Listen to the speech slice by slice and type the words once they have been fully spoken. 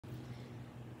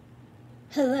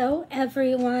Hello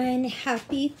everyone,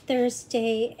 happy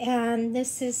Thursday, and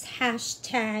this is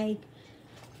hashtag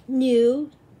new,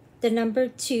 the number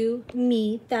 2,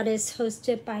 me, that is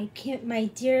hosted by my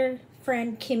dear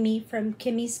friend Kimmy from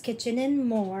Kimmy's Kitchen and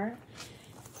More.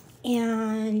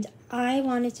 And I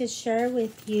wanted to share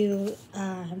with you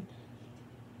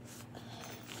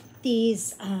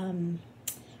these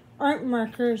art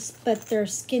markers, but they're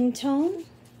skin tone.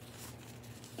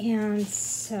 And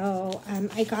so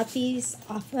I got these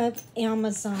off of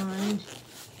Amazon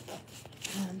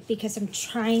because I'm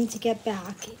trying to get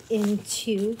back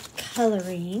into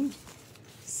coloring.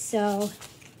 So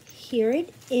here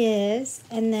it is,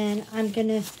 and then I'm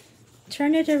gonna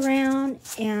turn it around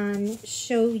and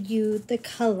show you the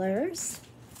colors.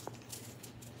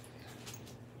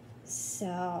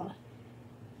 So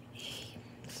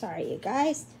sorry you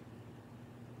guys,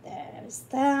 there's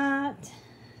that.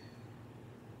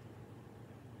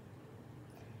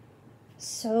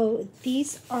 So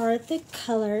these are the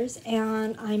colors,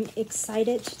 and I'm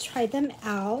excited to try them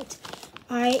out.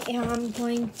 I am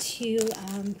going to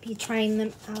be trying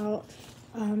them out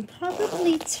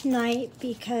probably tonight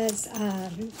because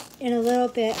in a little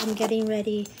bit I'm getting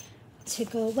ready to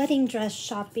go wedding dress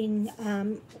shopping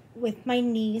with my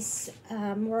niece.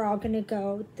 We're all going to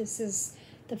go. This is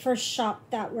the first shop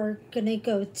that we're going to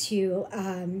go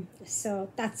to,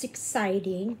 so that's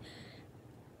exciting.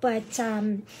 But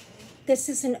this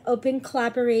is an open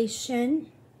collaboration.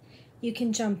 You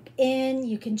can jump in,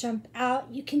 you can jump out,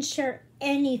 you can share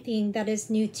anything that is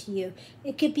new to you.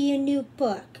 It could be a new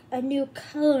book, a new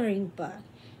coloring book,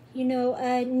 you know,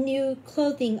 a new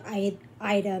clothing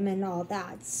item and all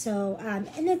that. So, and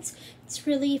it's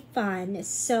really fun.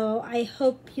 So I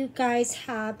hope you guys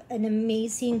have an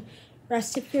amazing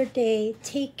rest of your day.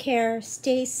 Take care,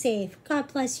 stay safe.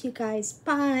 God bless you guys.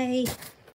 Bye.